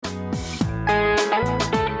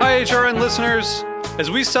HRN listeners.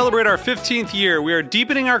 As we celebrate our 15th year, we are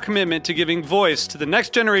deepening our commitment to giving voice to the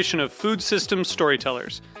next generation of food systems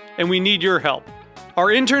storytellers, and we need your help. Our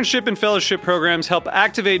internship and fellowship programs help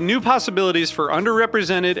activate new possibilities for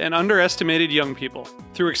underrepresented and underestimated young people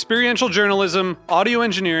through experiential journalism, audio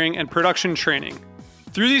engineering, and production training.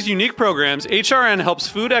 Through these unique programs, HRN helps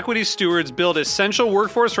food equity stewards build essential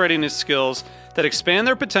workforce readiness skills that expand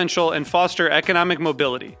their potential and foster economic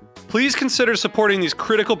mobility. Please consider supporting these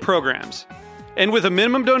critical programs. And with a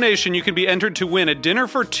minimum donation, you can be entered to win a dinner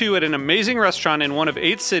for two at an amazing restaurant in one of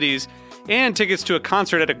 8 cities and tickets to a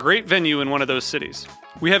concert at a great venue in one of those cities.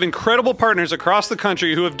 We have incredible partners across the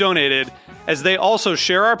country who have donated, as they also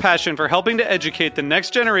share our passion for helping to educate the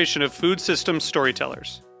next generation of food systems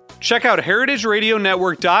storytellers. Check out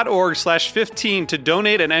heritageradionetwork.org/15 to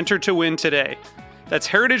donate and enter to win today. That's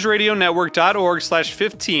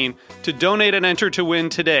heritageradionetwork.org/15 to donate and enter to win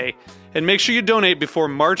today. And make sure you donate before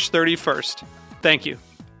March 31st. Thank you.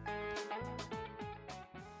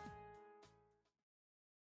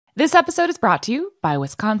 This episode is brought to you by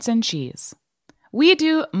Wisconsin Cheese. We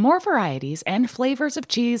do more varieties and flavors of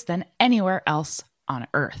cheese than anywhere else on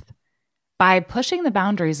Earth. By pushing the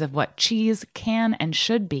boundaries of what cheese can and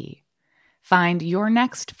should be, find your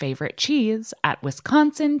next favorite cheese at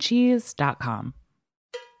wisconsincheese.com.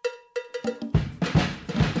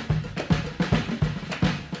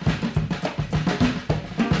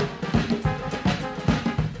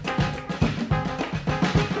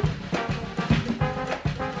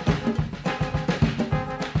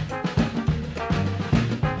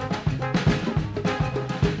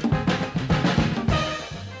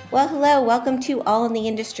 Well, hello. Welcome to All in the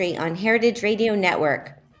Industry on Heritage Radio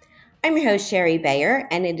Network. I'm your host, Sherry Bayer,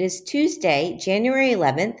 and it is Tuesday, January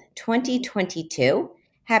 11th, 2022.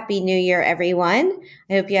 Happy New Year, everyone.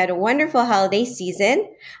 I hope you had a wonderful holiday season.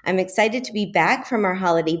 I'm excited to be back from our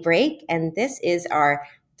holiday break, and this is our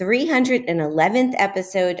 311th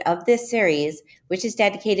episode of this series, which is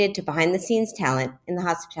dedicated to behind-the-scenes talent in the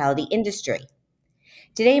hospitality industry.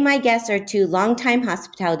 Today, my guests are 2 longtime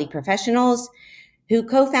hospitality professionals who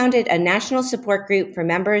co-founded a national support group for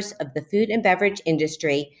members of the food and beverage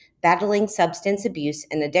industry battling substance abuse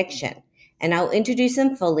and addiction, and I'll introduce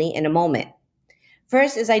them fully in a moment.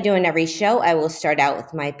 First, as I do in every show, I will start out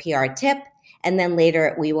with my PR tip, and then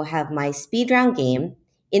later we will have my speed round game,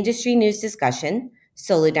 industry news discussion,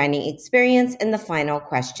 solo dining experience, and the final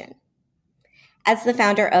question. As the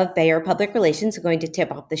founder of Bayer Public Relations, I'm going to tip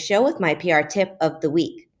off the show with my PR tip of the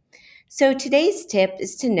week. So today's tip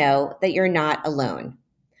is to know that you're not alone.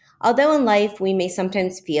 Although in life we may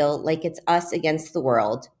sometimes feel like it's us against the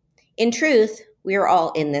world, in truth, we are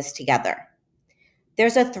all in this together.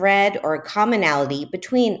 There's a thread or a commonality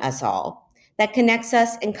between us all that connects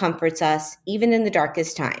us and comforts us even in the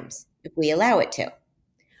darkest times, if we allow it to.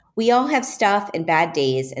 We all have stuff and bad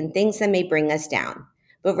days and things that may bring us down,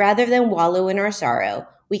 but rather than wallow in our sorrow,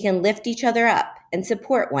 we can lift each other up and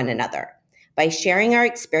support one another by sharing our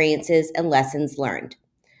experiences and lessons learned.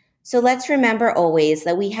 So let's remember always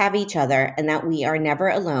that we have each other and that we are never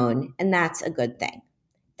alone, and that's a good thing.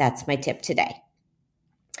 That's my tip today.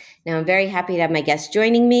 Now, I'm very happy to have my guests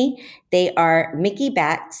joining me. They are Mickey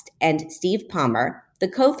Bakst and Steve Palmer, the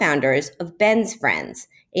co-founders of Ben's Friends,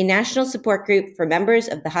 a national support group for members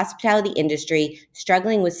of the hospitality industry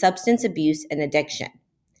struggling with substance abuse and addiction.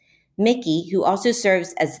 Mickey, who also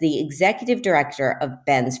serves as the executive director of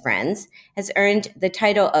Ben's Friends, has earned the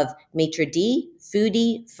title of maitre d',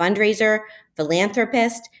 foodie, fundraiser,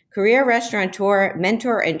 philanthropist, career restaurateur,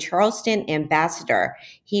 mentor, and Charleston ambassador.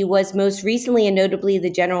 He was most recently and notably the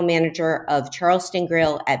general manager of Charleston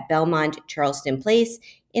Grill at Belmont Charleston Place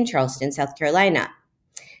in Charleston, South Carolina.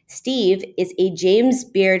 Steve is a James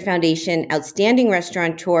Beard Foundation Outstanding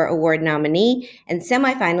Restaurateur Award nominee and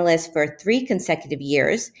semifinalist for 3 consecutive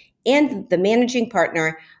years, and the managing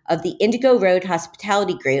partner of the Indigo Road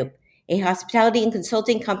Hospitality Group, a hospitality and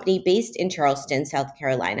consulting company based in Charleston, South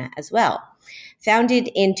Carolina as well.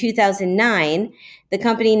 Founded in 2009, the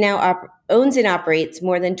company now owns and operates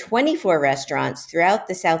more than 24 restaurants throughout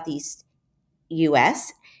the Southeast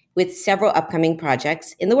U.S., with several upcoming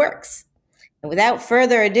projects in the works. And without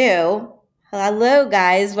further ado, hello,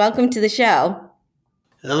 guys. Welcome to the show.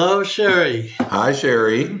 Hello, Sherry. Hi,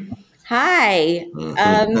 Sherry. Hi.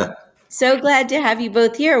 So glad to have you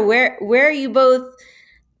both here. Where are you both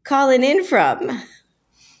calling in from?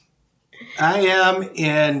 I am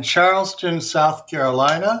in Charleston, South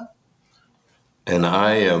Carolina. And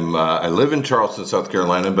I live in Charleston, South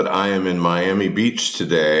Carolina, but I am in Miami Beach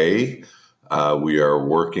today. We are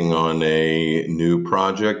working on a new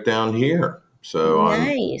project down here. So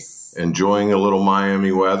nice. I'm enjoying a little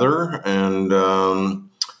Miami weather and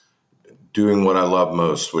doing what I love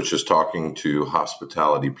most, which is talking to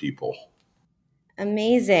hospitality people.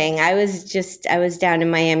 Amazing. I was down in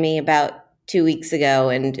Miami about 2 weeks ago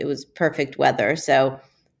and it was perfect weather. So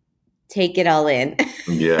take it all in.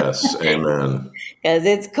 Yes, amen. Because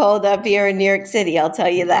it's cold up here in New York City, I'll tell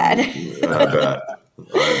you that. I bet.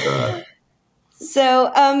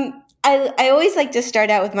 So I always like to start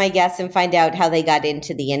out with my guests and find out how they got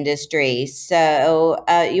into the industry. So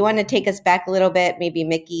you want to take us back a little bit? Maybe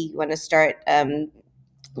Mickey, you want to start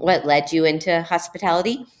what led you into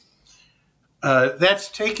hospitality? That's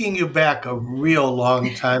taking you back a real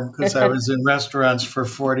long time because I was in restaurants for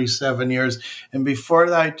 47 years. And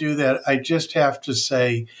before I do that, I just have to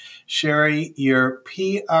say, Sherry, your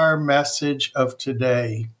PR message of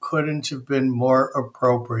today couldn't have been more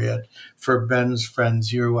appropriate for Ben's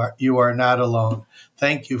friends. You are not alone.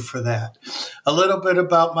 Thank you for that. A little bit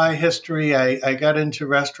about my history. I got into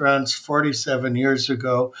restaurants 47 years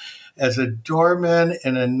ago as a doorman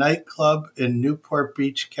in a nightclub in Newport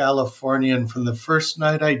Beach, California. And from the first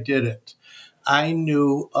night I did it, I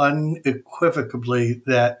knew unequivocally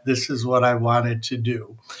that this is what I wanted to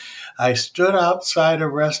do. I stood outside a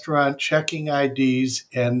restaurant checking IDs,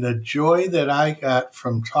 and the joy that I got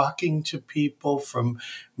from talking to people, from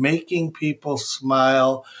making people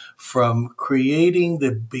smile, from creating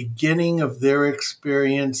the beginning of their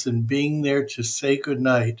experience and being there to say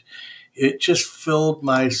goodnight, it just filled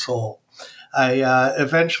my soul. I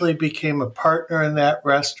eventually became a partner in that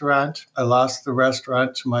restaurant. I lost the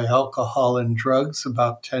restaurant to my alcohol and drugs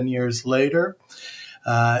about 10 years later.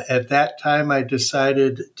 At that time, I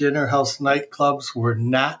decided dinner house nightclubs were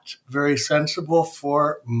not very sensible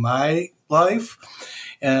for my life.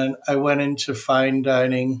 And I went into fine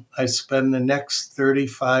dining. I spent the next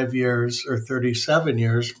 35 years or 37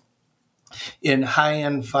 years in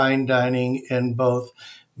high-end fine dining in both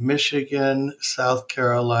Michigan, South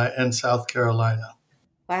Carolina.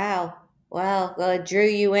 Wow. Well, it drew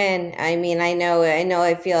you in. I mean,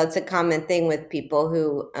 I feel it's a common thing with people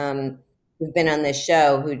who've been on this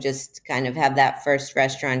show who just kind of have that first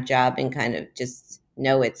restaurant job and kind of just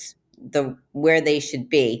know it's where they should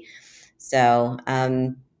be. So,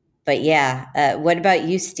 but yeah, what about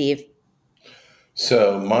you, Steve?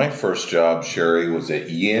 So my first job, Sherry, was at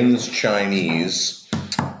Yin's Chinese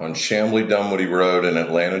on Chamblee Dunwoody Road in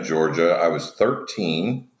Atlanta, Georgia. I was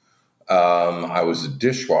 13. I was a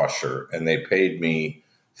dishwasher, and they paid me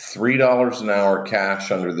 $3 an hour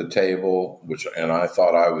cash under the table, and I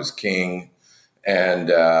thought I was king. And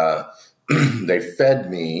they fed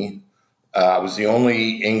me. I was the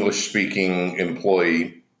only English-speaking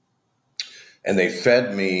employee. And they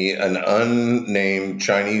fed me an unnamed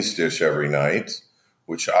Chinese dish every night,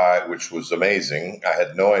 which was amazing. I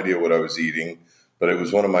had no idea what I was eating, but it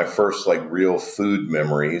was one of my first real food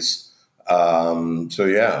memories.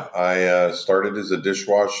 I started as a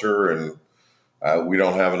dishwasher, and we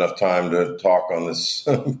don't have enough time to talk on this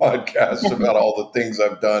podcast about all the things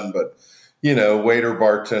I've done, but waiter,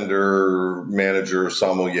 bartender, manager,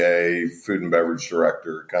 sommelier, food and beverage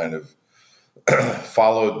director, kind of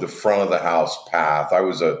followed the front of the house path. I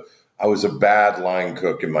was a bad line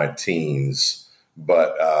cook in my teens,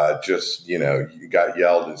 but you got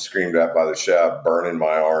yelled and screamed at by the chef, burning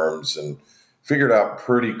my arms, and figured out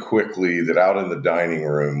pretty quickly that out in the dining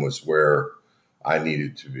room was where I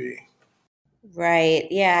needed to be. Right.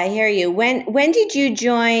 Yeah, I hear you. When did you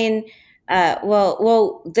join?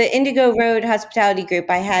 The Indigo Road Hospitality Group.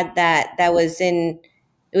 I had that.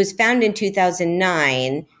 It was founded in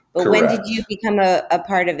 2009. But Correct. when did you become a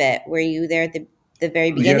part of it? Were you there at the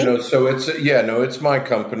very beginning? It's my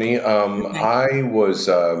company. Okay. I was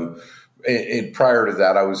prior to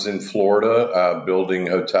that, I was in Florida building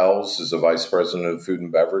hotels as a vice president of food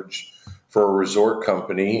and beverage for a resort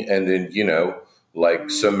company, and then like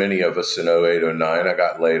so many of us in 08, 09, I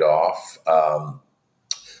got laid off.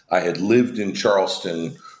 I had lived in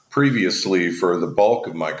Charleston previously for the bulk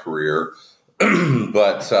of my career.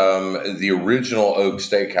 But the original Oak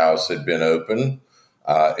Steakhouse had been open.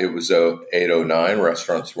 It was 809.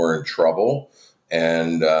 Restaurants were in trouble.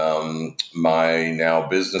 And my now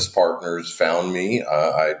business partners found me.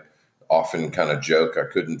 I often kind of joke I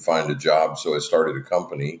couldn't find a job, so I started a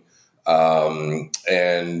company. And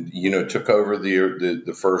took over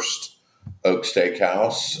the first Oak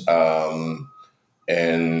Steakhouse.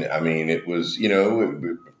 And I mean, it was,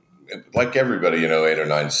 like everybody,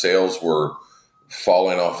 809, sales were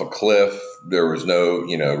falling off a cliff. There was no,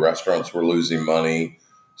 restaurants were losing money.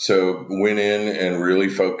 So went in and really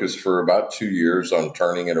focused for about 2 years on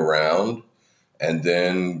turning it around, and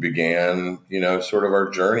then began, sort of our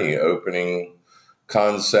journey, opening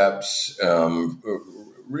concepts.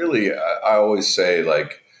 Really, I always say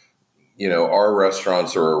our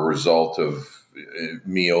restaurants are a result of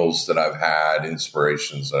meals that I've had,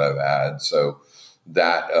 inspirations that I've had. So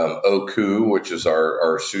that Oku, which is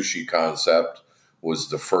our sushi concept, was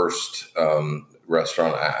the first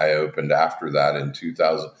restaurant I opened after that in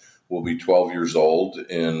 2000. We'll be 12 years old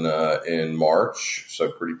in March,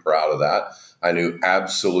 so pretty proud of that. I knew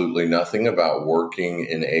absolutely nothing about working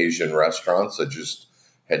in Asian restaurants. I just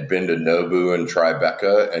had been to Nobu and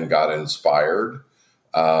Tribeca and got inspired.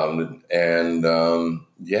 It's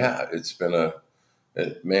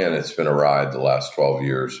been a ride the last 12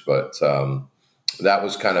 years, but that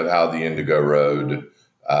was kind of how the Indigo Road,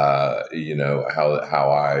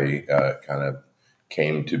 how I kind of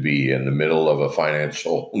came to be in the middle of a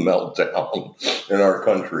financial meltdown in our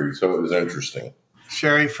country. So it was interesting.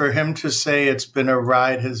 Sherry, for him to say it's been a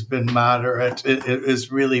ride has been moderate. It is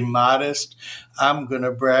really modest. I'm going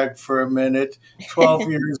to brag for a minute. 12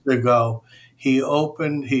 years ago, he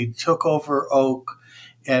took over Oak,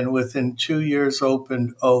 and within 2 years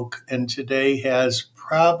opened Oak, and today has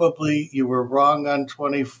probably, you were wrong on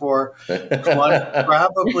 24,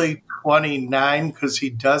 probably 29, because he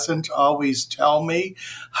doesn't always tell me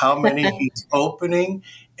how many he's opening.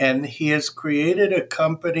 And he has created a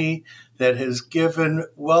company that has given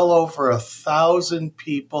well over 1,000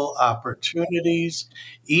 people opportunities.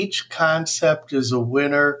 Each concept is a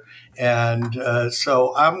winner. And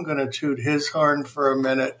so I'm going to toot his horn for a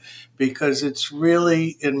minute, because it's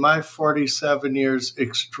really, in my 47 years,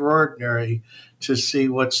 extraordinary to see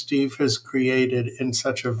what Steve has created in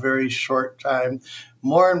such a very short time.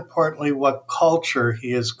 More importantly, what culture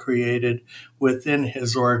he has created within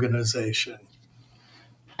his organization.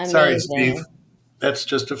 Amazing. Sorry, Steve. That's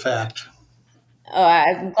just a fact. Oh,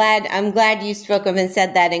 I'm glad you spoke up and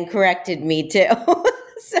said that and corrected me too.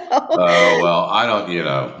 Oh, well, I don't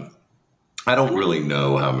really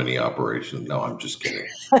know how many operations. No, I'm just kidding.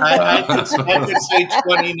 I could say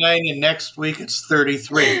 29, and next week it's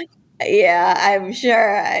 33. Yeah, I'm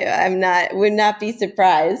sure. Would not be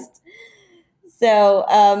surprised. So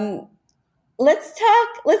let's talk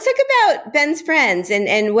about Ben's Friends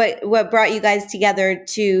and what brought you guys together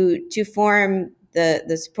to form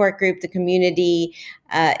the support group, the community.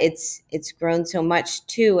 It's grown so much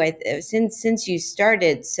too since you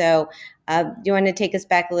started. So do you want to take us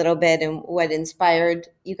back a little bit and what inspired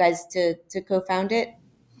you guys to co-found it?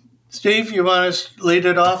 Steve, you want to lead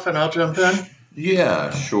it off and I'll jump in? Yeah,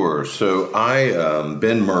 sure. So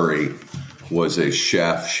Ben Murray was a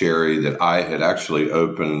chef, Sherry, that I had actually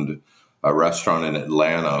opened a restaurant in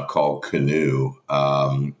Atlanta called Canoe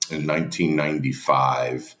in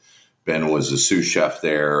 1995. Ben was a sous chef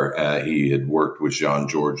there. He had worked with Jean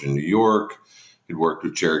George in New York. He'd worked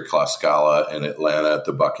with Jerry Clascala in Atlanta at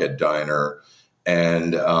the Buckhead Diner.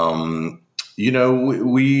 And,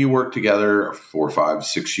 we worked together 4, 5,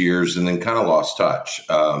 6 years and then kind of lost touch.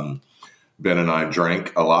 Ben and I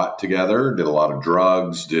drank a lot together, did a lot of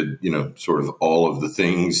drugs, did, sort of all of the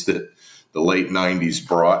things that the late 90s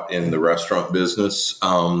brought in the restaurant business.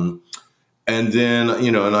 And then,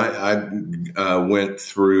 I went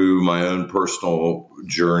through my own personal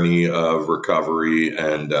journey of recovery.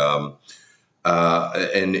 And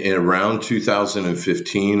in around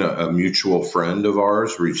 2015, a mutual friend of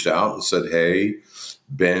ours reached out and said, "Hey,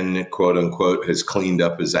 Ben, quote unquote, has cleaned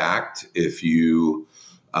up his act. If you..."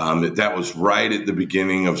 That was right at the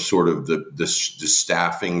beginning of sort of the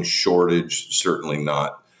staffing shortage, certainly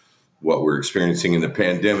not what we're experiencing in the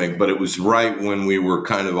pandemic, but it was right when we were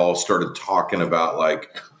kind of all started talking about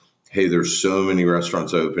like, hey, there's so many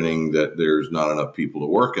restaurants opening that there's not enough people to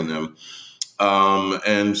work in them.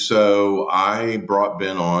 And so I brought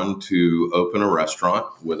Ben on to open a restaurant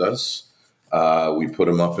with us. We put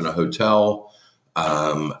him up in a hotel.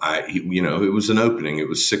 It was an opening. It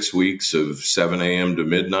was 6 weeks of 7 a.m. to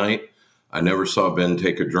midnight. I never saw Ben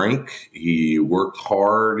take a drink. He worked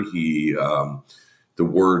hard. The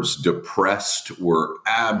words depressed were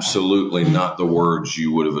absolutely not the words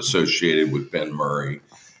you would have associated with Ben Murray.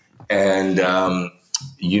 And,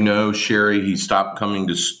 Sherry, he stopped coming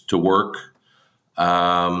to work.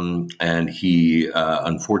 And he,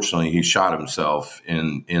 unfortunately, he shot himself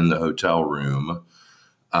in the hotel room.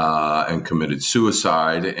 And committed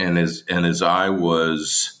suicide. And as I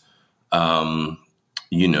was, talking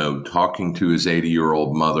to his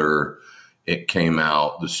 80-year-old mother, it came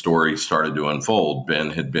out, the story started to unfold. Ben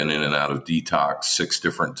had been in and out of detox 6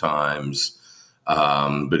 different times,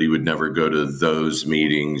 but he would never go to those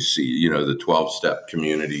meetings, the 12-step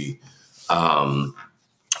community. And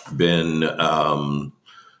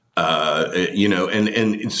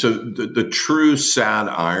so the true sad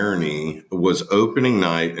irony was opening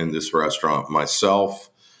night in this restaurant, myself,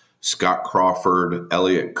 Scott Crawford,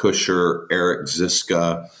 Elliot Kusher, Eric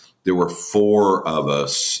Ziska. There were 4 of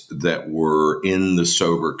us that were in the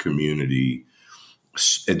sober community.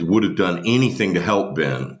 It would have done anything to help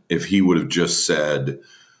Ben if he would have just said,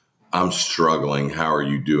 I'm struggling. How are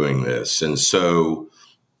you doing this? And so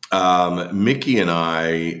Mickey and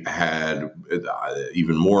I had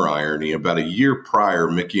even more irony. About a year prior,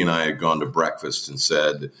 Mickey and I had gone to breakfast and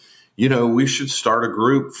said, we should start a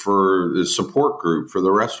group for the support group for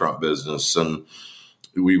the restaurant business. And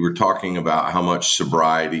we were talking about how much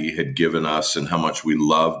sobriety had given us and how much we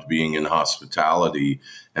loved being in hospitality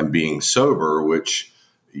and being sober, which,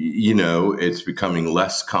 it's becoming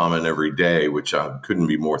less common every day, which I couldn't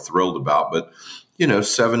be more thrilled about. But,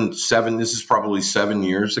 this is probably 7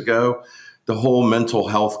 years ago. The whole mental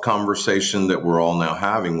health conversation that we're all now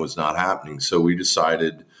having was not happening. So we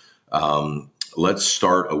decided, let's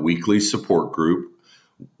start a weekly support group.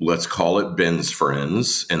 Let's call it Ben's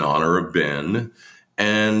Friends in honor of Ben.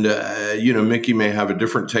 And, Mickey may have a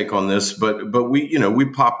different take on this, but we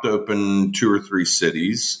popped open 2 or 3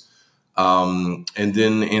 cities. And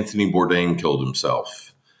then Anthony Bourdain killed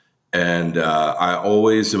himself. And I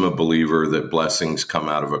always am a believer that blessings come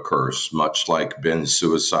out of a curse, much like Ben's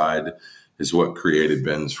suicide is what created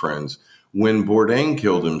Ben's Friends. When Bourdain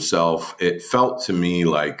killed himself, it felt to me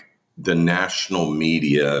like the national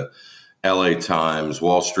media, LA Times,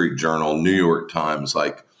 Wall Street Journal, New York Times,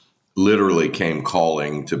 literally came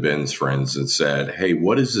calling to Ben's Friends and said, hey,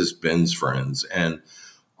 what is this Ben's Friends? And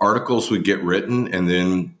articles would get written, and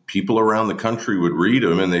then people around the country would read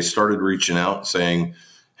them, and they started reaching out saying,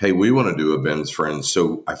 hey, we want to do a Ben's Friends.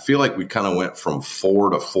 So I feel like we kind of went from 4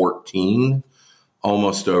 to 14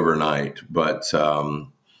 almost overnight. But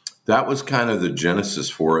that was kind of the genesis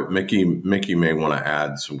for it. Mickey may want to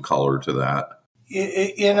add some color to that.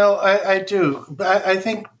 I do. I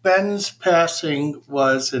think Ben's passing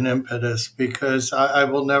was an impetus because I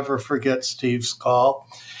will never forget Steve's call.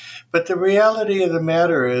 But the reality of the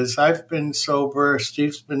matter is I've been sober.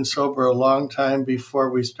 Steve's been sober a long time before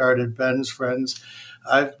we started Ben's Friends.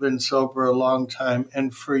 I've been sober a long time.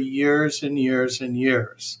 And for years and years and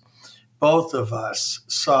years, both of us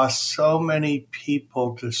saw so many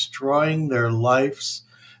people destroying their lives,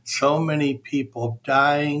 so many people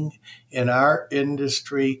dying in our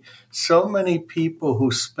industry, so many people who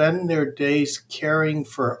spend their days caring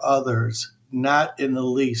for others, not in the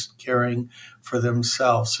least caring for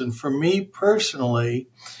themselves. And for me personally,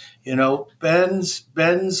 Ben's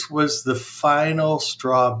was the final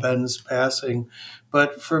straw, Ben's passing.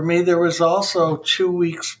 But for me, there was also 2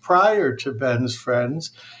 weeks prior to Ben's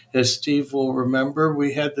Friends. As Steve will remember,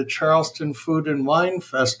 we had the Charleston Food and Wine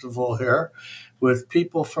Festival here with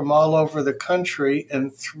people from all over the country,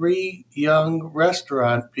 and 3 young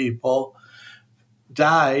restaurant people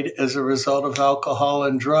died as a result of alcohol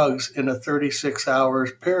and drugs in a 36-hour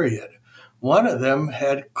period. One of them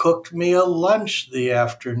had cooked me a lunch the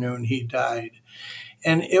afternoon he died.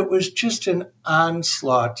 And it was just an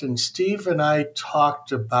onslaught. And Steve and I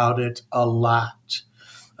talked about it a lot,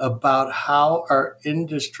 about how our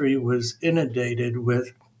industry was inundated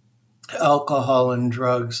with alcohol and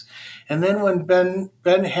drugs. And then when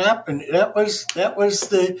Ben happened, that was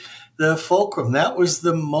the fulcrum. That was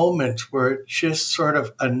the moment where it just sort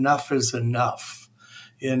of enough is enough.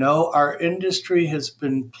 Our industry has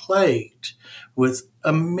been plagued with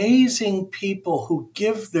amazing people who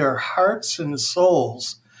give their hearts and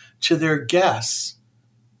souls to their guests,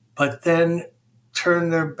 but then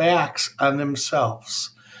turn their backs on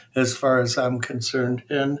themselves, as far as I'm concerned.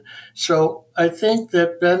 And so I think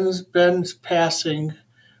that Ben's passing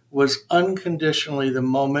was unconditionally the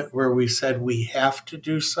moment where we said we have to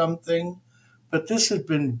do something. But this has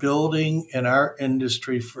been building in our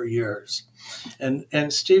industry for years.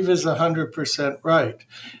 And Steve is 100% right.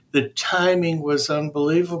 The timing was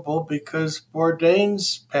unbelievable because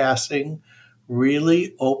Bourdain's passing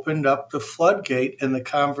really opened up the floodgate, and the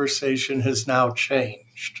conversation has now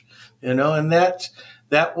changed. And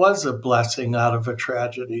that was a blessing out of a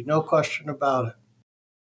tragedy, no question about it.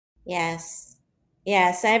 Yes.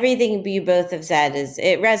 Yes, everything you both have said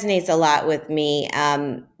it resonates a lot with me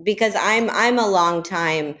because I'm a long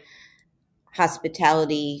time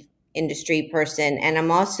hospitality industry person, and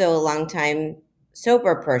I'm also a long time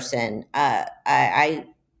sober person. I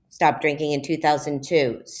stopped drinking in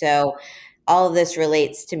 2002, so all of this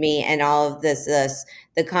relates to me, and all of this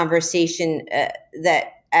the conversation that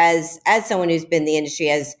as someone who's been in the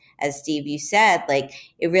industry, as Steve, you said,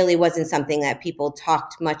 it really wasn't something that people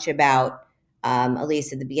talked much about. At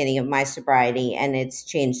least at the beginning of my sobriety, and it's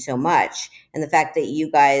changed so much. And the fact that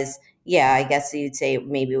you guys, I guess you'd say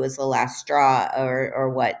maybe it was the last straw or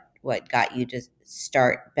what got you to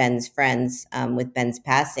start Ben's Friends with Ben's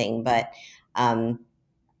passing. But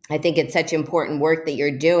I think it's such important work that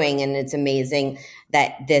you're doing, and it's amazing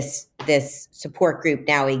that this support group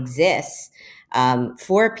now exists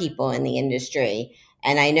for people in the industry.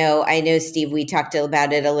 And I know, Steve, we talked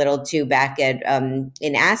about it a little too back at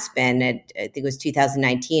in Aspen. I think it was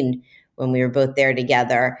 2019 when we were both there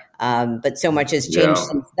together. But so much has changed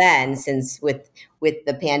since then, since with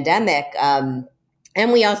the pandemic. And I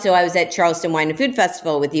was at Charleston Wine and Food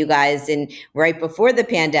Festival with you guys, and right before the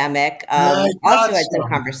pandemic, also had some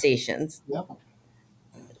conversations. Yep.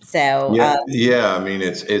 So I mean,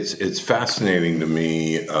 it's fascinating to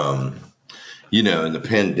me. And the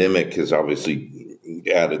pandemic has obviously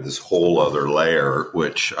added this whole other layer,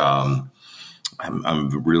 which I'm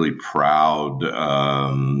really proud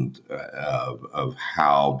of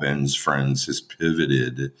how Ben's Friends has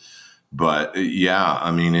pivoted. But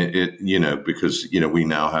I mean, because, we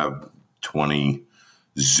now have 20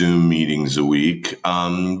 Zoom meetings a week.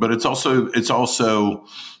 But it's also,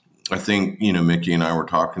 I think, Mickey and I were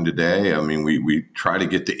talking today. I mean, we try to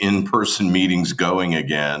get the in-person meetings going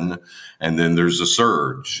again, and then there's a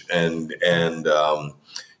surge. And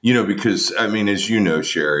because, I mean, as you know,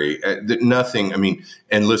 Sherry,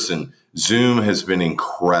 and listen, Zoom has been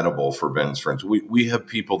incredible for Ben's Friends. We have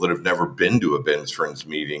people that have never been to a Ben's Friends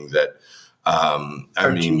meeting that,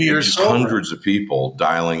 just hundreds of people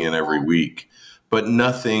dialing in every week, but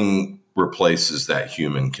nothing replaces that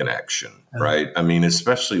human connection, right? I mean,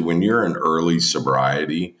 especially when you're in early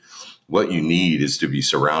sobriety, what you need is to be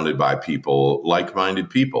surrounded by people, like-minded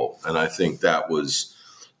people. And I think that was,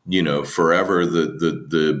 forever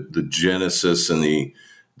the genesis and the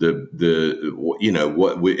in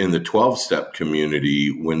the 12-step community,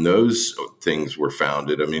 when those things were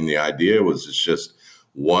founded. I mean, the idea was it's just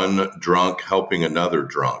one drunk helping another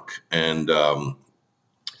drunk. And,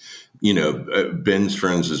 Ben's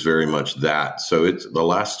Friends is very much that. So the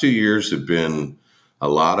last 2 years have been a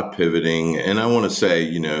lot of pivoting. And I want to say,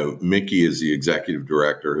 Mickey is the executive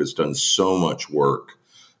director, has done so much work.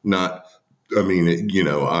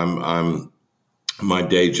 My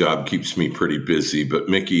day job keeps me pretty busy, but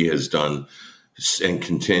Mickey has done and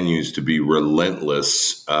continues to be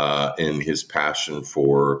relentless in his passion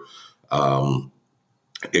for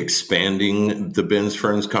expanding the Ben's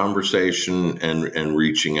Friends conversation and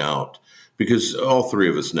reaching out, because all three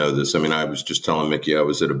of us know this. I mean, I was just telling Mickey, I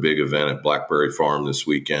was at a big event at Blackberry Farm this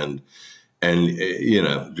weekend, and,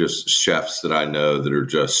 just chefs that I know that are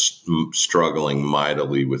just struggling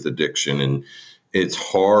mightily with addiction. And it's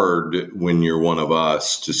hard when you're one of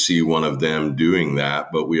us to see one of them doing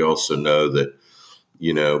that. But we also know that,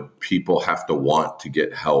 people have to want to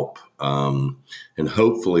get help. And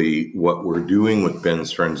hopefully what we're doing with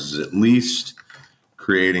Ben's Friends is at least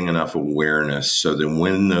creating enough awareness so that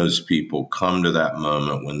when those people come to that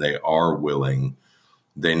moment, when they are willing,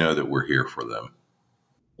 they know that we're here for them.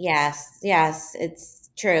 Yes, it's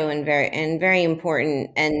true and very important.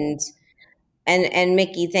 And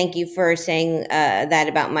Mickey, thank you for saying that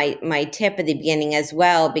about my tip at the beginning as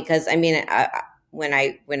well, because I mean, when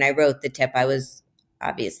I wrote the tip, I was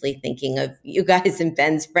obviously thinking of you guys and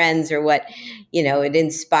Ben's Friends, or what, it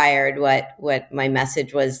inspired what my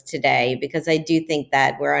message was today, because I do think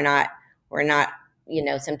that we're not,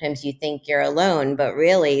 sometimes you think you're alone, but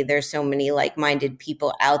really there's so many like-minded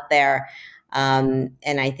people out there. And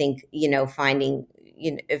I think, finding,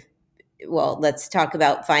 let's talk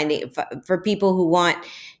about finding for people who want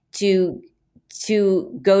to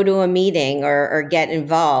go to a meeting or get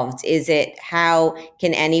involved. Is it, how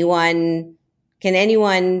can anyone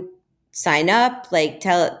sign up? Like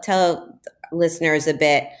tell listeners a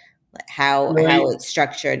bit how it's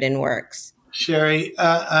structured and works. Sherry,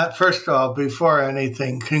 first of all, before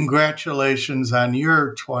anything, congratulations on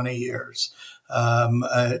your 20 years.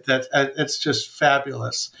 It's just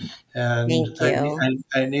fabulous. And thank you.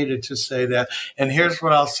 I needed to say that. And here's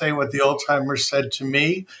what I'll say, what the old timers said to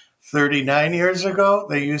me 39 years ago.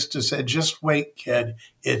 They used to say, just wait, kid.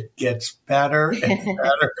 It gets better and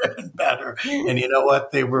better and better. And you know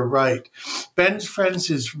what? They were right. Ben's Friends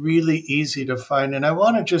is really easy to find. And I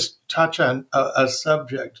want to just touch on a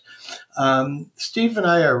subject. Steve and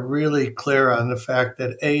I are really clear on the fact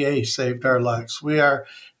that AA saved our lives. We are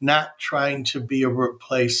not trying to be a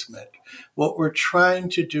replacement. What we're trying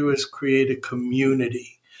to do is create a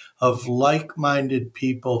community of like-minded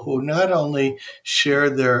people who not only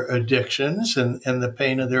share their addictions and the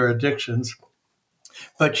pain of their addictions,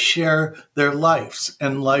 but share their lives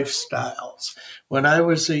and lifestyles. When I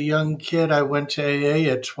was a young kid, I went to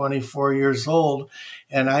AA at 24 years old,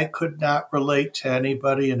 and I could not relate to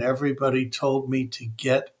anybody, and everybody told me to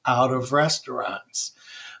get out of restaurants.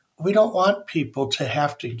 we don't want people to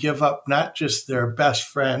have to give up not just their best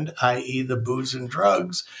friend, i.e. the booze and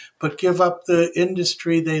drugs, but give up the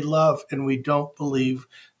industry they love, and we don't believe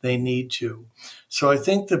they need to. So I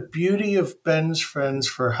think the beauty of Ben's Friends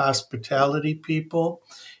for hospitality people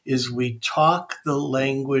is we talk the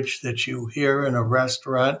language that you hear in a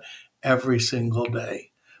restaurant every single day.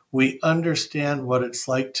 We understand what it's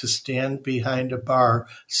like to stand behind a bar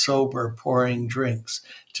sober, pouring drinks,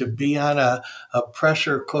 to be on a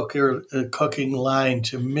pressure cooker cooking line,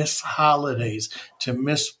 to miss holidays, to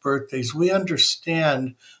miss birthdays. We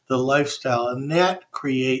understand the lifestyle, and that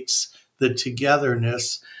creates the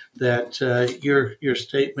togetherness that your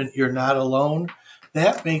statement, "You're not alone,"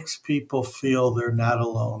 that makes people feel they're not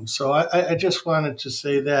alone. So I just wanted to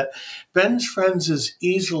say that Ben's Friends is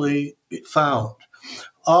easily found.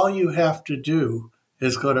 All you have to do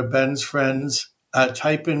is go to Ben's Friends,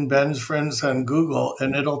 type in Ben's Friends on Google,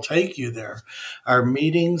 and it'll take you there. Our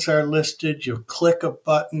meetings are listed. You click a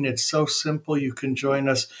button. It's so simple. You can join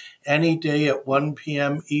us any day at 1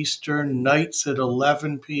 p.m. Eastern, nights at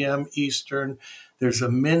 11 p.m. Eastern. There's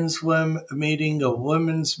a men's meeting, a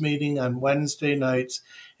women's meeting on Wednesday nights,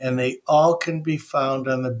 and they all can be found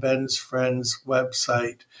on the Ben's Friends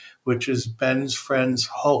website, which is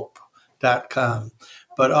bensfriendshope.com.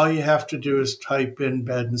 But all you have to do is type in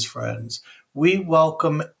Ben's Friends. We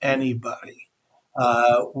welcome anybody.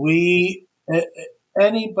 We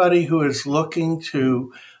Anybody who is looking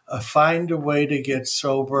to find a way to get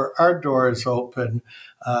sober. Our door is open.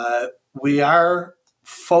 We are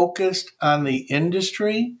focused on the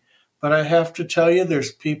industry, but I have to tell you,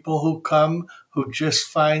 there's people who come who just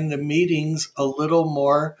find the meetings a little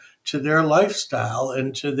more to their lifestyle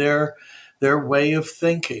and to their way of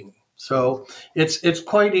thinking. So it's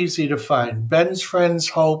quite easy to find Ben's Friends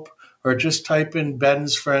Hope, or just type in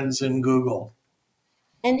Ben's Friends in Google.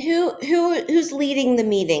 And who's leading the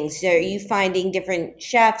meetings? Are you finding different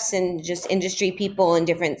chefs and just industry people in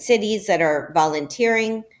different cities that are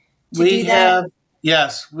volunteering to do that?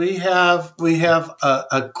 Yes, we have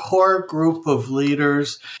a core group of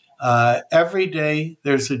leaders. Every day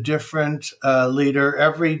there's a different leader.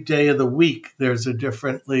 Every day of the week there's a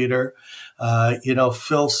different leader.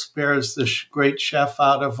 Phil Spares, the great chef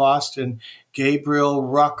out of Austin, Gabriel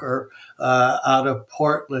Rucker out of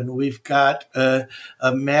Portland. We've got a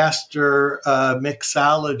master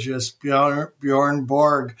mixologist, Bjorn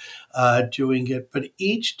Borg, doing it. But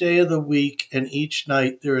each day of the week and each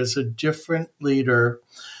night, there is a different leader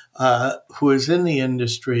who is in the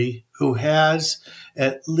industry, who has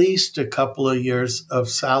at least a couple of years of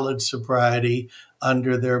solid sobriety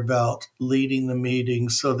under their belt, leading the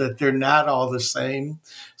meetings, so that they're not all the same,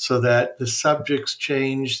 so that the subjects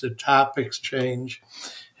change, the topics change,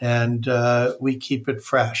 and we keep it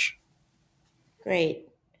fresh. Great.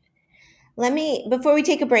 Before we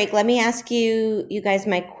take a break, let me ask you guys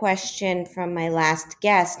my question from my last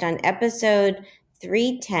guest. On episode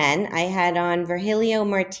 310, I had on Virgilio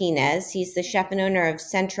Martinez. He's the chef and owner of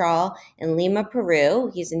Central in Lima,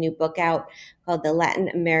 Peru. He has a new book out called The Latin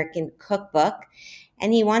American Cookbook.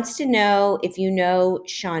 And he wants to know if you know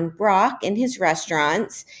Sean Brock and his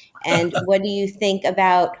restaurants, and what do you think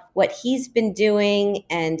about what he's been doing?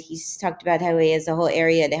 And he's talked about how he has a whole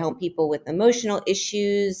area to help people with emotional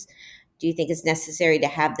issues. Do you think it's necessary to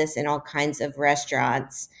have this in all kinds of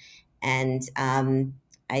restaurants? And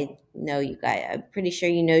I know you guys, I'm pretty sure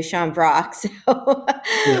you know Sean Brock. So,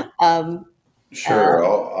 Yeah. Sure,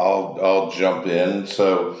 I'll jump in.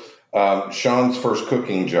 So, Sean's first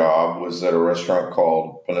cooking job was at a restaurant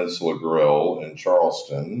called Peninsula Grill in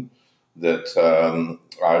Charleston that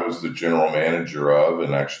I was the general manager of,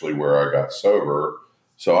 and actually where I got sober.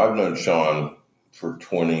 So I've known Sean for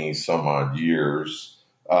 20 some odd years.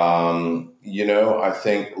 I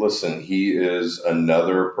think, listen, he is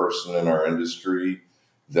another person in our industry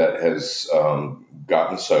that has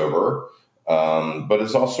gotten sober, but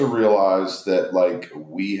has also realized that,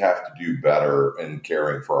 we have to do better in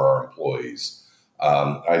caring for our employees.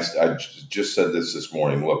 I just said this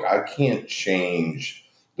morning. Look, I can't change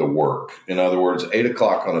the work. In other words,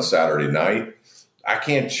 8:00 on a Saturday night, I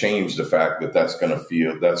can't change the fact that that's going to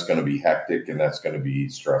be hectic and that's going to be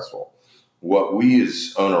stressful. What we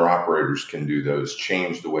as owner operators can do, though, is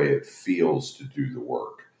change the way it feels to do the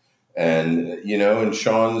work. And, and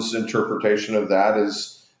Sean's interpretation of that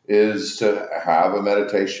is to have a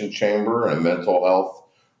meditation chamber and a mental health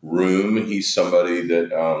room. He's somebody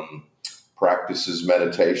that practices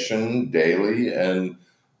meditation daily. And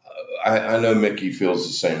I know Mickey feels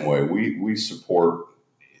the same way. We support,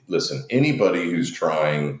 anybody who's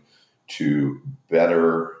trying to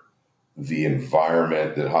better the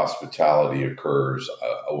environment that hospitality occurs,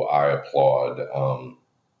 I applaud.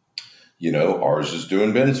 Ours is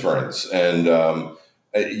doing Ben's Friends. And,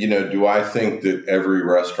 do I think that every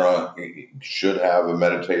restaurant should have a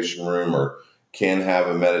meditation room or can have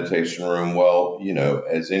a meditation room? Well,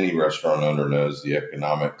 as any restaurant owner knows, the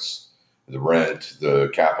economics, the rent, the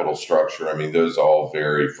capital structure, those all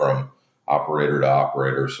vary from operator to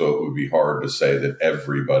operator. So it would be hard to say that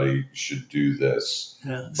everybody should do this.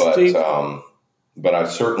 Yeah. But, Steve, but I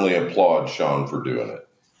certainly applaud Sean for doing it.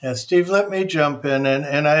 Yeah, Steve, let me jump in,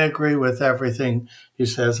 and I agree with everything he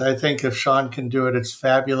says. I think if Sean can do it, it's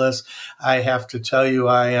fabulous. I have to tell you,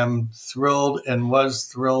 I am thrilled and was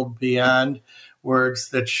thrilled beyond words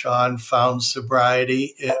that Sean found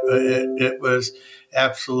sobriety. It was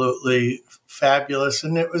absolutely fabulous,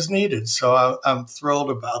 and it was needed. So I'm thrilled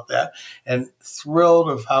about that and thrilled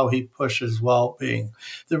of how he pushes well-being.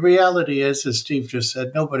 The reality is, as Steve just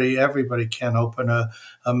said, everybody can open a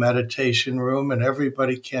meditation room and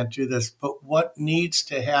everybody can't do this. But what needs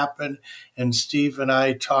to happen, and Steve and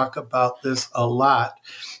I talk about this a lot,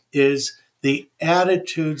 is the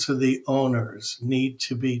attitudes of the owners need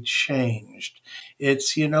to be changed.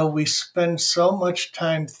 It's, we spend so much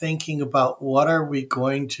time thinking about what are we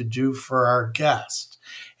going to do for our guests.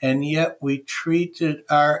 And yet we treated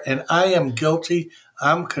and I am guilty,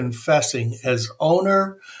 I'm confessing, as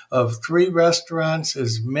owner of 3 restaurants,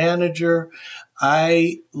 as manager,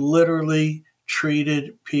 I literally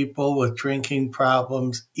treated people with drinking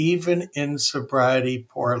problems, even in sobriety,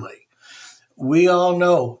 poorly. We all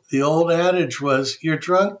know the old adage was, you're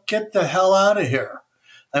drunk, get the hell out of here.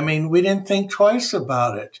 We didn't think twice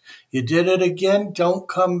about it. You did it again, don't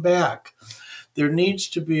come back. There needs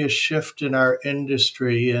to be a shift in our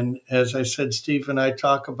industry. And as I said, Steve and I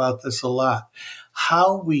talk about this a lot.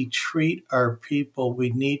 How we treat our people,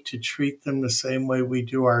 we need to treat them the same way we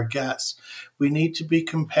do our guests. We need to be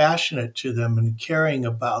compassionate to them and caring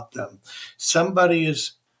about them. Somebody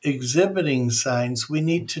is exhibiting signs, we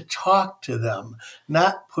need to talk to them,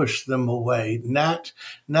 not push them away, not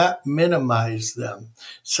minimize them.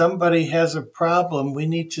 Somebody has a problem, we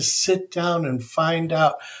need to sit down and find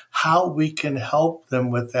out how we can help them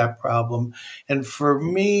with that problem. And for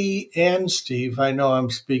me and Steve, I know I'm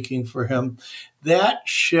speaking for him, that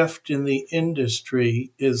shift in the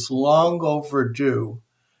industry is long overdue,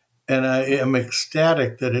 and I am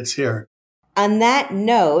ecstatic that it's here. On that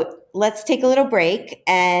note, let's take a little break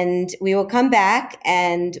and we will come back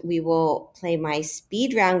and we will play my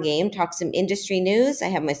speed round game, talk some industry news. I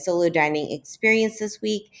have my solo dining experience this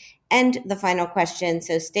week and the final question.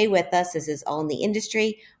 So stay with us. This is All in the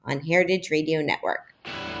Industry on Heritage Radio Network.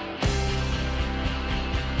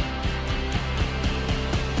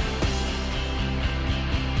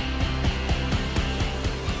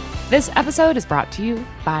 This episode is brought to you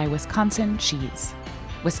by Wisconsin Cheese.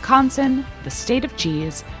 Wisconsin, the state of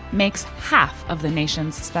cheese, makes half of the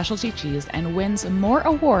nation's specialty cheese and wins more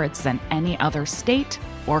awards than any other state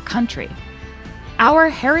or country. Our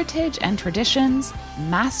heritage and traditions,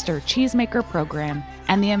 master cheesemaker program,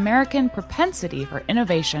 and the American propensity for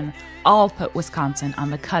innovation all put Wisconsin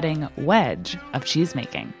on the cutting wedge of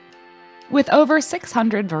cheesemaking. With over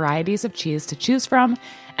 600 varieties of cheese to choose from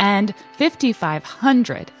and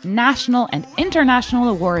 5,500 national and international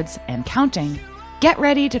awards and counting, get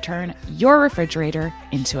ready to turn your refrigerator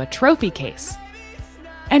into a trophy case.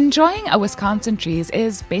 Enjoying a Wisconsin cheese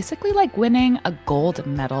is basically like winning a gold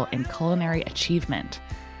medal in culinary achievement.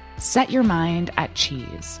 Set your mind at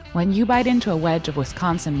cheese. When you bite into a wedge of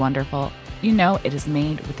Wisconsin Wonderful, you know it is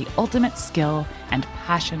made with the ultimate skill and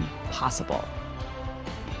passion possible.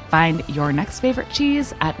 Find your next favorite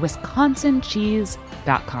cheese at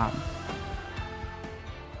wisconsincheese.com.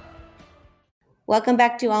 Welcome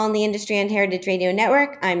back to All in the Industry on Heritage Radio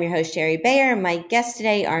Network. I'm your host, Sherry Bayer. My guests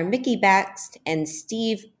today are Mickey Bakst and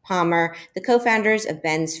Steve Palmer, the co-founders of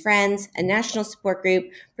Ben's Friends, a national support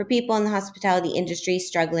group for people in the hospitality industry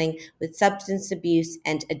struggling with substance abuse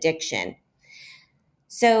and addiction.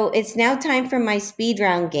 So it's now time for my speed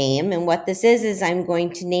round game. And what this is I'm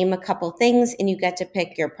going to name a couple things and you get to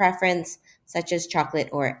pick your preference, such as chocolate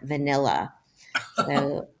or vanilla.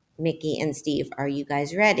 So Mickey and Steve, are you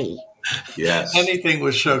guys ready? Yes. Anything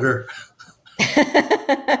with sugar.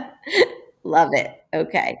 Love it.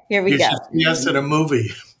 Okay, here we go. Yes, in a movie.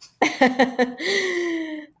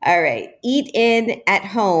 All right. Eat in at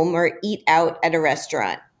home or eat out at a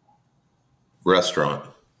restaurant? Restaurant.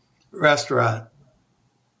 Restaurant.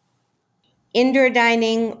 Indoor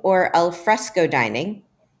dining or al fresco dining?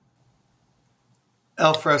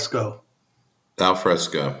 Al fresco. Al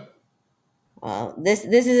fresco. Well, this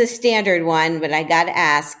is a standard one, but I got to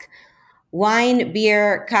ask. Wine,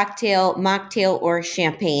 beer, cocktail, mocktail, or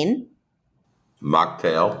champagne?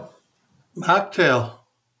 Mocktail. Mocktail.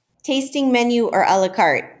 Tasting menu or a la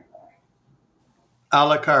carte? A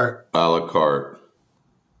la carte. A la carte.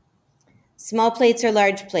 Small plates or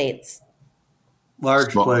large plates?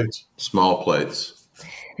 Large plates. Small plates.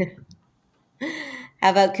 How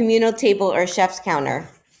about communal table or chef's counter?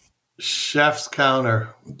 Chef's counter.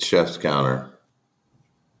 Chef's counter.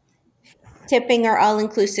 Tipping or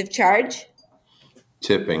all-inclusive charge?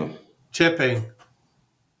 Tipping. Tipping.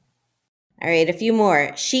 All right, a few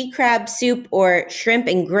more. She crab soup or shrimp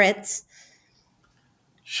and grits?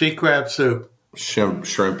 She crab soup.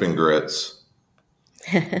 Shrimp and grits.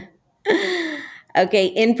 Okay,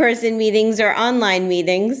 in-person meetings or online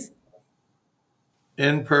meetings?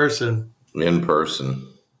 In person. In person.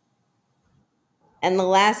 And the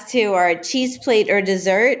last two are cheese plate or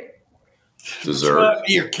dessert? Dessert.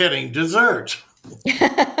 You're kidding. Dessert.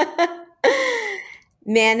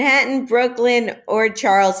 Manhattan, Brooklyn, or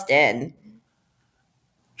Charleston?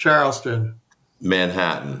 Charleston.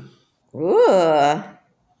 Manhattan. Ooh,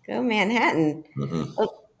 go Manhattan.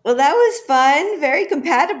 Well, that was fun. Very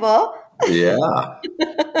compatible. Yeah.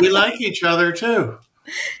 We like each other too.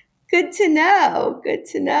 Good to know. Good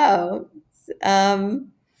to know. Well,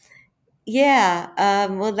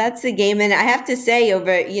 that's the game. And I have to say,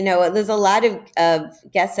 there's a lot of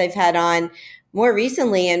guests I've had on more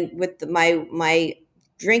recently, and with my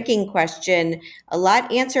drinking question, a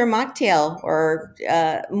lot answer mocktail or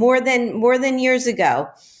more than years ago.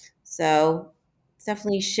 So it's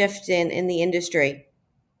definitely a shift in the industry.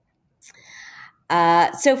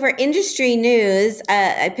 So for industry news,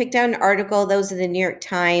 I picked out an article. Those are the New York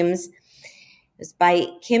Times. It's by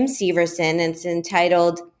Kim Severson, and it's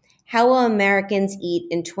entitled "How Will Americans Eat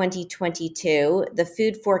in 2022? The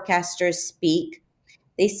Food Forecasters Speak."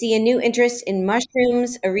 They see a new interest in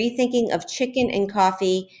mushrooms, a rethinking of chicken and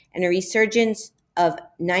coffee, and a resurgence of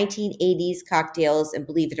 1980s cocktails, and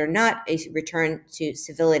believe it or not, a return to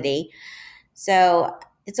civility. So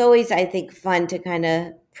it's always, I think, fun to kind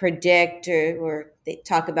of predict or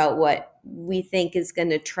talk about what we think is going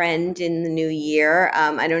to trend in the new year.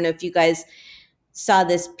 I don't know if you guys saw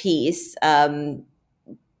this piece,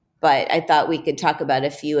 but I thought we could talk about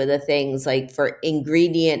a few of the things. Like for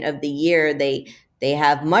ingredient of the year, they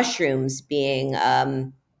have mushrooms being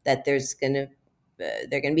that they're going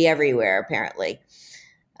to be everywhere apparently.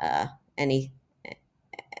 Are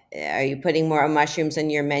you putting more mushrooms on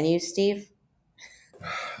your menu, Steve?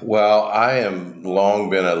 Well, I am long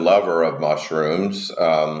been a lover of mushrooms.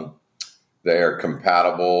 They are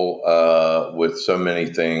compatible with so many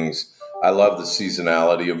things. I love the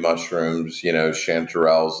seasonality of mushrooms,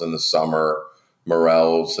 chanterelles in the summer,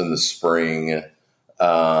 morels in the spring.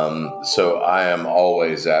 So I am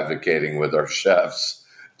always advocating with our chefs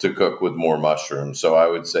to cook with more mushrooms. So I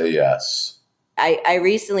would say yes. I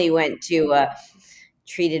recently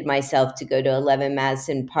treated myself to go to 11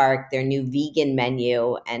 Madison Park, their new vegan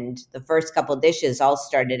menu, and the first couple dishes all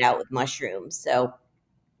started out with mushrooms. So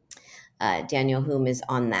Daniel Hume is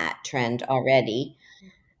on that trend already.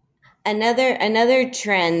 Another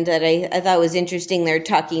trend that I thought was interesting, they're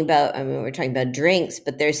talking about, we're talking about drinks,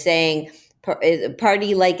 but they're saying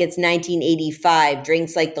party like it's 1985,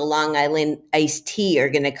 drinks like the Long Island iced tea are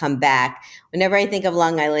going to come back. Whenever I think of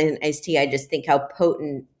Long Island iced tea, I just think how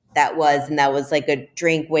potent that was, and that was like a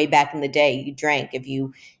drink way back in the day. You drank if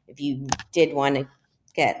you did want to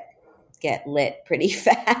get lit pretty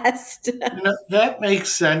fast. That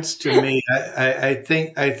makes sense to me. I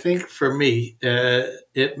think for me,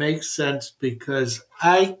 it makes sense because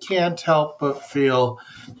I can't help but feel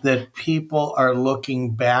that people are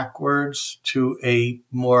looking backwards to a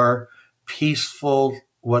more peaceful,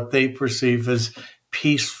 what they perceive as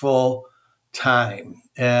peaceful time.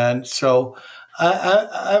 And so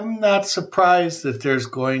I'm not surprised that there's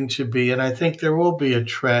going to be, and I think there will be a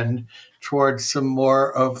trend towards some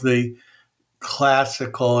more of the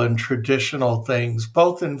classical and traditional things,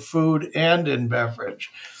 both in food and in beverage.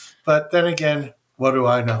 But then again, what do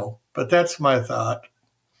I know? But that's my thought.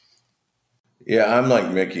 Yeah, I'm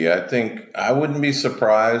like Mickey. I think I wouldn't be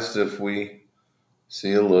surprised if we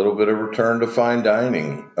see a little bit of return to fine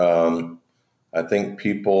dining. I think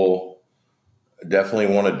people definitely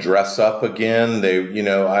want to dress up again.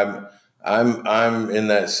 I'm in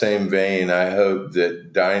that same vein. I hope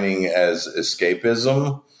that dining as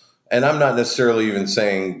escapism, and I'm not necessarily even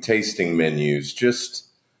saying tasting menus, just,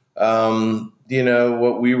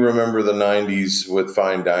 what we remember the 90s with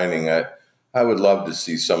fine dining. I would love to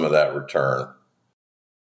see some of that return.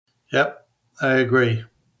 Yep, I agree.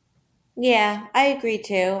 Yeah, I agree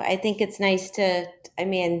too. I think it's nice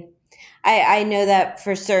I know that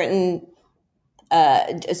for certain,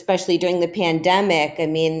 especially during the pandemic,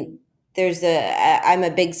 I'm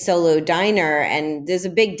a big solo diner, and there's a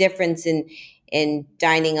big difference in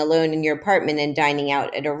dining alone in your apartment and dining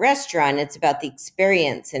out at a restaurant. It's about the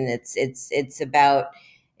experience, and it's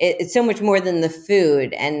so much more than the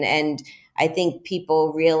food. And I think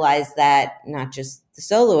people realize that, not just the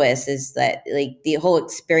soloists, is that like the whole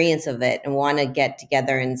experience of it, and want to get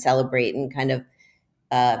together and celebrate and kind of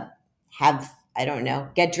have, I don't know,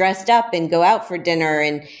 get dressed up and go out for dinner.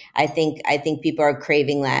 And I think people are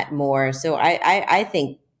craving that more. So I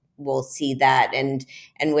think we'll see that, and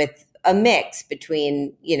with a mix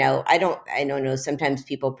between, I don't know. Sometimes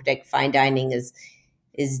people predict fine dining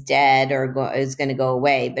is dead or is going to go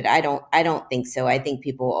away, but I don't think so. I think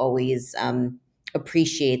people always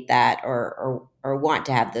appreciate that, or want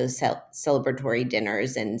to have those celebratory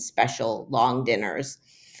dinners and special long dinners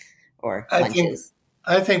or I think lunches.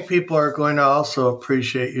 I think people are going to also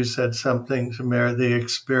appreciate, you said something, Samara, the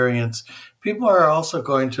experience. People are also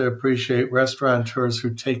going to appreciate restaurateurs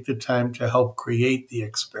who take the time to help create the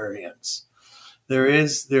experience. There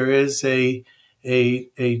is a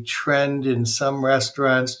trend in some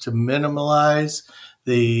restaurants to minimalize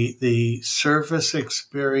the service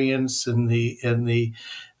experience and the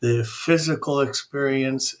physical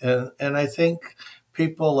experience, and I think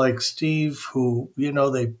people like Steve, who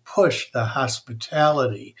they push the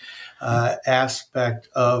hospitality aspect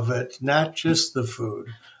of it, not just the food.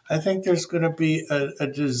 I think there's going to be a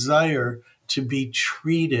desire to be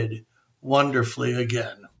treated wonderfully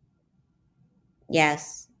again.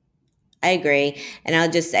 Yes, I agree. And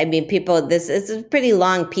I mean, people, this is a pretty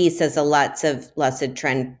long piece, has a lots of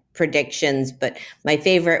trend predictions, but my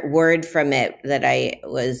favorite word from it that I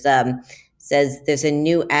was, says there's a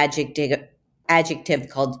new adjective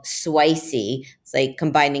called spicy. It's like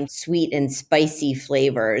combining sweet and spicy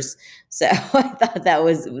flavors. So I thought that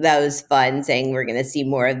was fun, saying we're going to see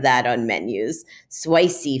more of that on menus,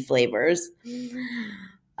 spicy flavors.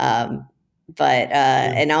 Um, but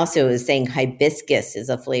and also it was saying hibiscus is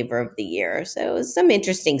a flavor of the year. So it was some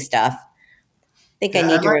interesting stuff. I think I Yeah, I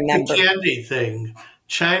need to like the remember. candy thing.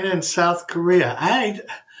 China and South Korea.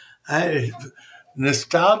 I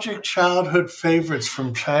nostalgic childhood favorites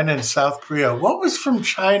from China and South Korea. What was from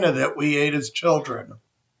China that we ate as children?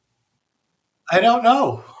 I don't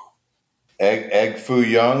know. Egg foo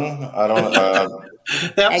young. I don't.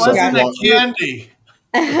 That Egg wasn't a Szechuan. chocolate. candy.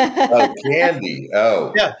 Oh, candy.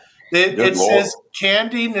 Oh, Yeah, it good lord. says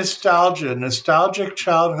candy nostalgia. Nostalgic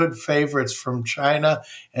childhood favorites from China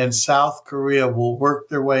and South Korea will work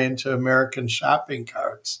their way into American shopping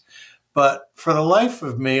carts. But for the life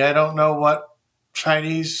of me, I don't know what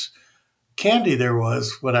Chinese candy there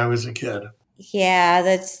was when I was a kid. Yeah,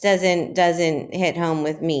 that doesn't hit home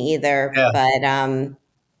with me either. Yeah. But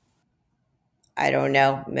I don't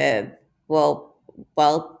know. Well,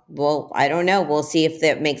 well, I don't know. We'll see if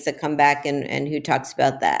that makes a comeback, and who talks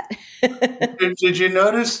about that. Did you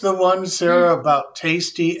notice the one, Sarah, about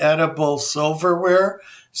tasty edible silverware?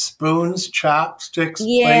 Spoons, chopsticks,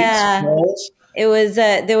 plates, Yeah, bowls?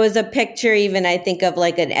 there was a picture, even I think, of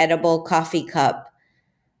like an edible coffee cup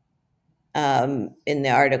in the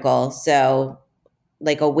article. So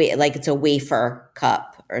like it's a wafer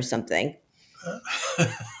cup or something.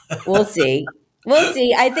 We'll see. We'll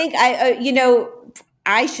see. I think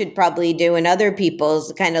I should probably do, and other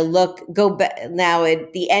people's kind of go back now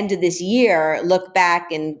at the end of this year, look back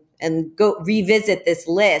and go revisit this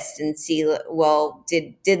list and see, well,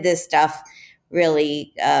 did this stuff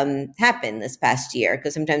really happen this past year?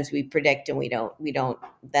 Because sometimes we predict and we don't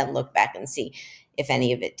then look back and see if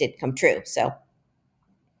any of it did come true. So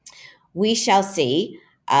we shall see.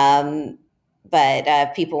 But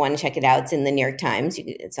if people want to check it out, it's in the New York Times.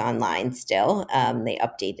 It's online still. They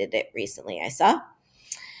updated it recently, I saw.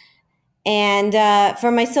 And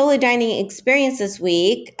for my solo dining experience this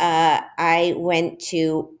week, I went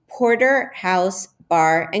to Porter House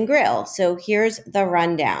Bar and Grill. So here's the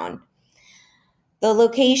rundown. The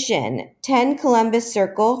location, 10 Columbus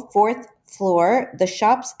Circle, 4th floor. The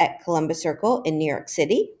shops at Columbus Circle in New York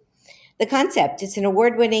City. The concept, it's an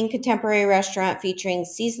award-winning contemporary restaurant featuring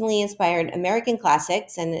seasonally inspired American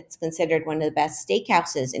classics, and it's considered one of the best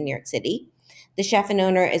steakhouses in New York City. The chef and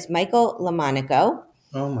owner is Michael Lamonaco.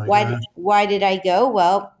 Oh my Why, gosh. why did I go?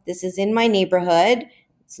 Well, this is in my neighborhood.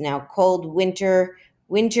 It's now cold winter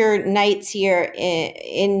nights here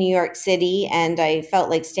in New York City, and I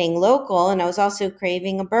felt like staying local, and I was also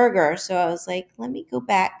craving a burger. So I was like, let me go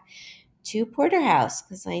back to Porterhouse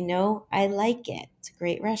because I know I like it. It's a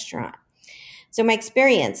great restaurant. So my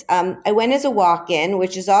experience, I went as a walk-in,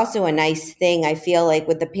 which is also a nice thing. I feel like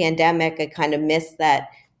with the pandemic, I kind of missed that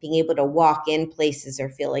being able to walk in places or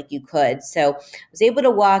feel like you could. So I was able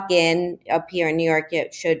to walk in up here in New York.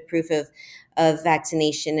 It showed proof of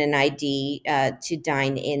vaccination and ID to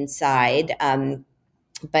dine inside.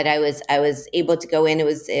 But I was able to go in.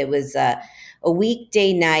 It was a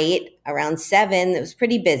weekday night around 7. It was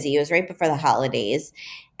pretty busy. It was right before the holidays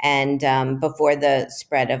and before the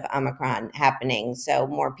spread of Omicron happening. So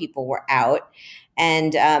more people were out.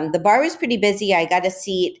 And the bar was pretty busy. I got a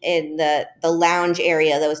seat in the lounge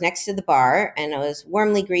area that was next to the bar, and I was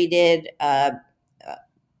warmly greeted.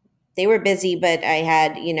 They were busy, but I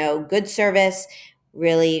had, good service,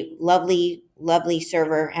 really lovely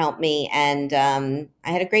server helped me, and I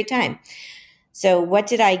had a great time. So what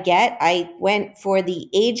did I get? I went for the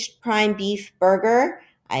aged prime beef burger.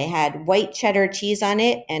 I had white cheddar cheese on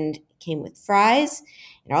it and came with fries.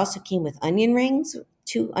 It also came with onion rings,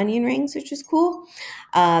 2 onion rings, which was cool.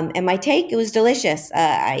 And my take, it was delicious.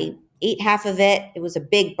 I ate half of it. It was a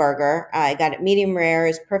big burger. I got it medium rare,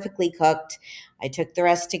 it's perfectly cooked. I took the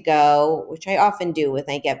rest to go, which I often do when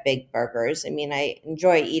I get big burgers. I mean, I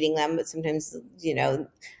enjoy eating them, but sometimes,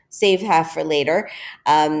 save half for later.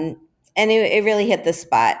 And it really hit the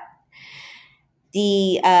spot.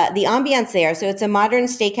 The ambiance there, so it's a modern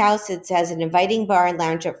steakhouse. It has an inviting bar and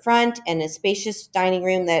lounge up front and a spacious dining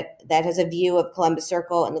room that has a view of Columbus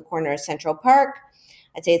Circle in the corner of Central Park.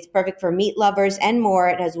 I'd say it's perfect for meat lovers and more.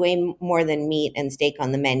 It has way more than meat and steak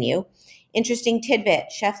on the menu. Interesting tidbit,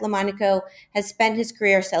 Chef LaMonaco has spent his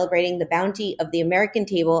career celebrating the bounty of the American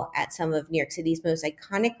table at some of New York City's most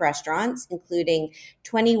iconic restaurants, including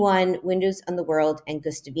 21, Windows on the World, and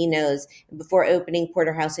Gustavino's. Before opening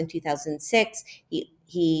Porterhouse in 2006, he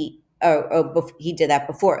did that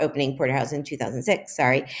before opening Porterhouse in 2006,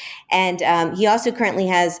 sorry. And he also currently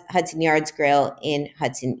has Hudson Yards Grill in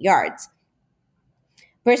Hudson Yards.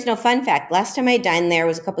 Personal fun fact, last time I dined there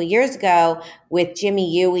was a couple of years ago with Jimmy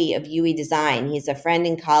Huey of Huey Design. He's a friend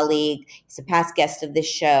and colleague. He's a past guest of this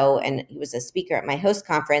show, and he was a speaker at my host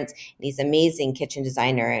conference. And he's an amazing kitchen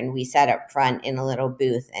designer, and we sat up front in a little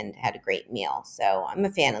booth and had a great meal. So I'm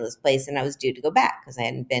a fan of this place, and I was due to go back because I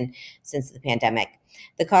hadn't been since the pandemic.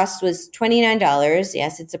 The cost was $29.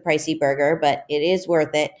 Yes, it's a pricey burger, but it is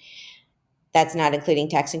worth it. That's not including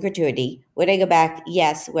tax and gratuity. Would I go back?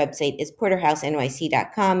 Yes. Website is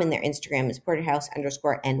porterhousenyc.com and their Instagram is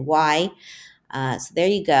porterhouse_ny. So there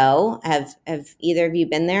you go. Have either of you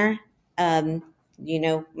been there? Michael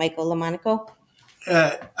LaMonaco?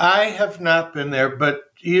 I have not been there, but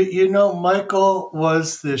Michael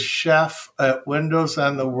was the chef at Windows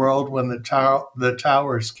on the World when the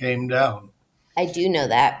towers came down. I do know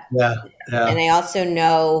that. Yeah. And I also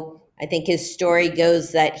know, I think his story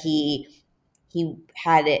goes that he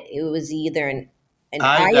had it was either an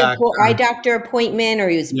eye doctor appointment or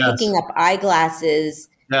he was picking up eyeglasses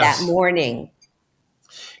that morning.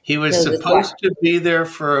 He was supposed to be there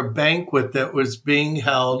for a banquet that was being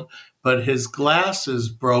held, but his glasses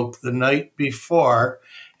broke the night before,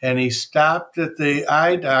 and he stopped at the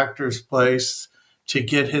eye doctor's place to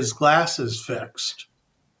get his glasses fixed.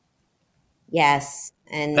 Yes.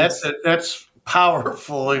 And that's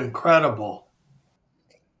powerful, incredible.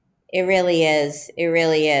 It really is. It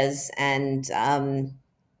really is. And and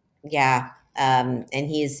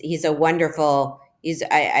he's a wonderful.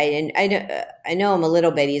 I know him a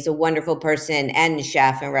little bit. He's a wonderful person and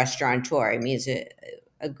chef and restaurateur. I mean, he's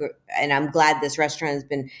and I'm glad this restaurant has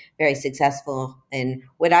been very successful in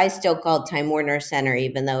what I still call Time Warner Center,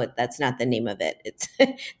 even though that's not the name of it. It's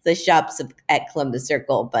the shops at Columbus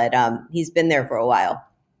Circle, but he's been there for a while.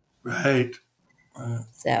 Right.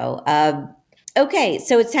 So. Okay,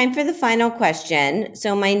 so it's time for the final question.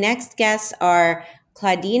 So my next guests are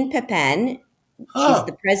Claudine Pepin. She's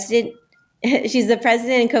the president. She's the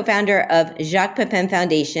president and co-founder of Jacques Pepin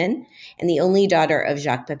Foundation and the only daughter of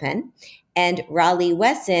Jacques Pepin. And Raleigh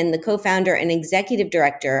Wesson, the co-founder and executive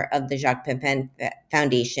director of the Jacques Pepin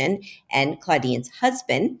Foundation and Claudine's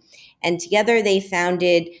husband. And together they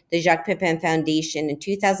founded the Jacques Pepin Foundation in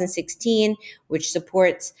 2016, which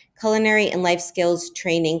supports culinary and life skills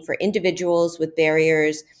training for individuals with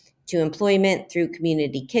barriers to employment through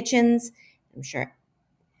community kitchens. I'm sure,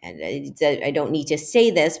 and I don't need to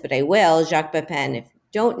say this, but I will. Jacques Pepin, if you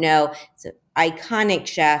don't know, is an iconic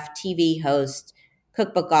chef, TV host,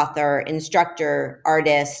 cookbook author, instructor,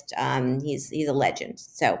 artist. He's a legend.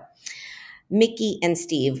 So, Mickey and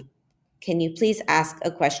Steve, can you please ask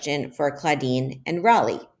a question for Claudine and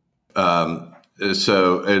Raleigh?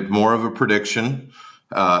 So more of a prediction.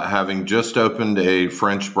 Having just opened a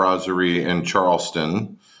French brasserie in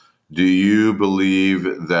Charleston, do you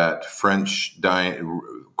believe that French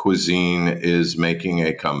cuisine is making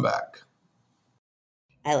a comeback?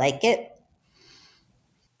 I like it.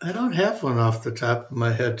 I don't have one off the top of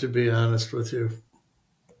my head, to be honest with you.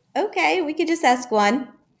 Okay, we could just ask one.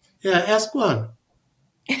 Yeah, ask one.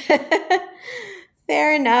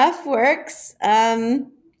 Fair enough, works. And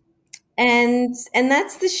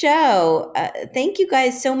that's the show. Thank you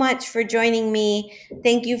guys so much for joining me.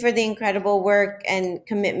 Thank you for the incredible work and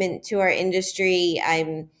commitment to our industry.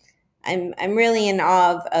 I'm really in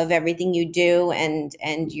awe of everything you do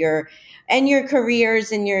and your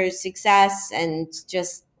careers and your success and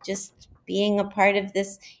just being a part of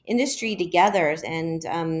this industry together. And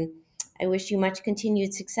I wish you much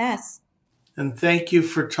continued success. And thank you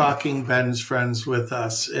for talking Ben's Friends with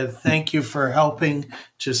us. And thank you for helping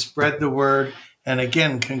to spread the word. And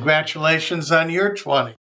again, congratulations on your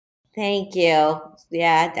 20. Thank you.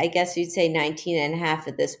 Yeah, I guess you'd say 19 and a half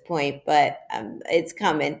at this point, but it's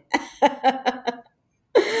coming.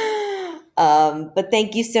 But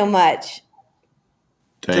thank you so much.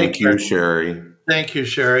 Thank you, Sherry. Thank you,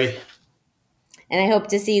 Sherry. And I hope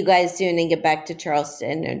to see you guys soon and get back to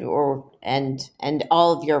Charleston and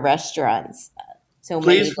all of your restaurants. So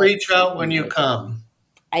please reach out when you come.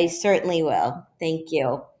 I certainly will. Thank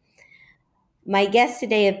you. My guests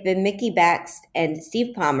today have been Mickey Bakst and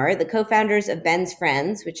Steve Palmer, the co-founders of Ben's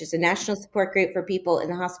Friends, which is a national support group for people in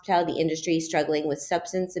the hospitality industry struggling with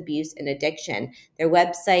substance abuse and addiction. Their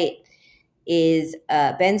website is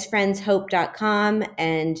bensfriendshope.com,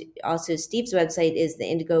 and also Steve's website is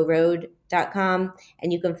theindigoroad.com,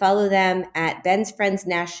 and you can follow them at Ben's Friends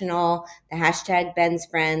National, the hashtag Ben's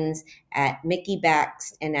Friends, at Mickey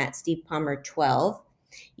Bakst, and at Steve Palmer 12.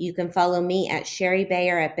 You can follow me at Sherry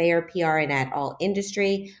Bayer at Bayer PR and at All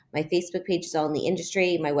Industry. My Facebook page is All in the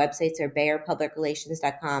Industry. My websites are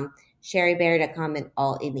BayerPublicRelations.com, SherryBayer.com, and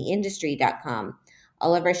AllInTheIndustry.com.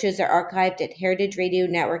 All of our shows are archived at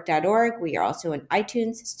heritageradionetwork.org. We are also on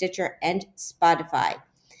iTunes, Stitcher, and Spotify.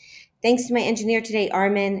 Thanks to my engineer today,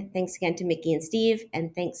 Armin. Thanks again to Mickey and Steve.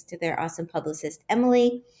 And thanks to their awesome publicist,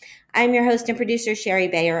 Emily. I'm your host and producer, Sherry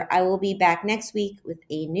Bayer. I will be back next week with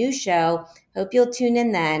a new show. Hope you'll tune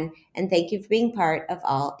in then. And thank you for being part of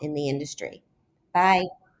All in the Industry. Bye.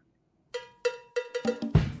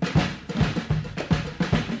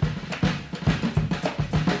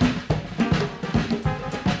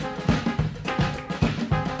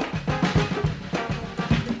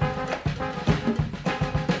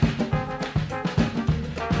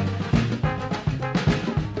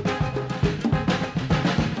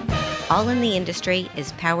 All in the Industry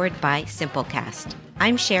is powered by Simplecast.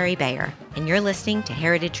 I'm Sherry Bayer, and you're listening to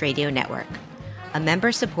Heritage Radio Network, a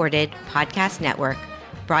member-supported podcast network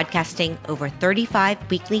broadcasting over 35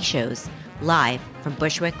 weekly shows live from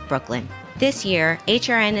Bushwick, Brooklyn. This year,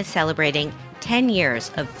 HRN is celebrating 10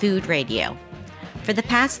 years of food radio. For the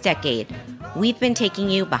past decade, we've been taking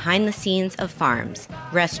you behind the scenes of farms,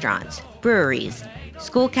 restaurants, breweries,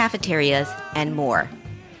 school cafeterias, and more.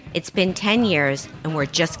 It's been 10 years, and we're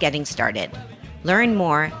just getting started. Learn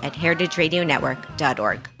more at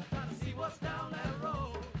heritageradionetwork.org.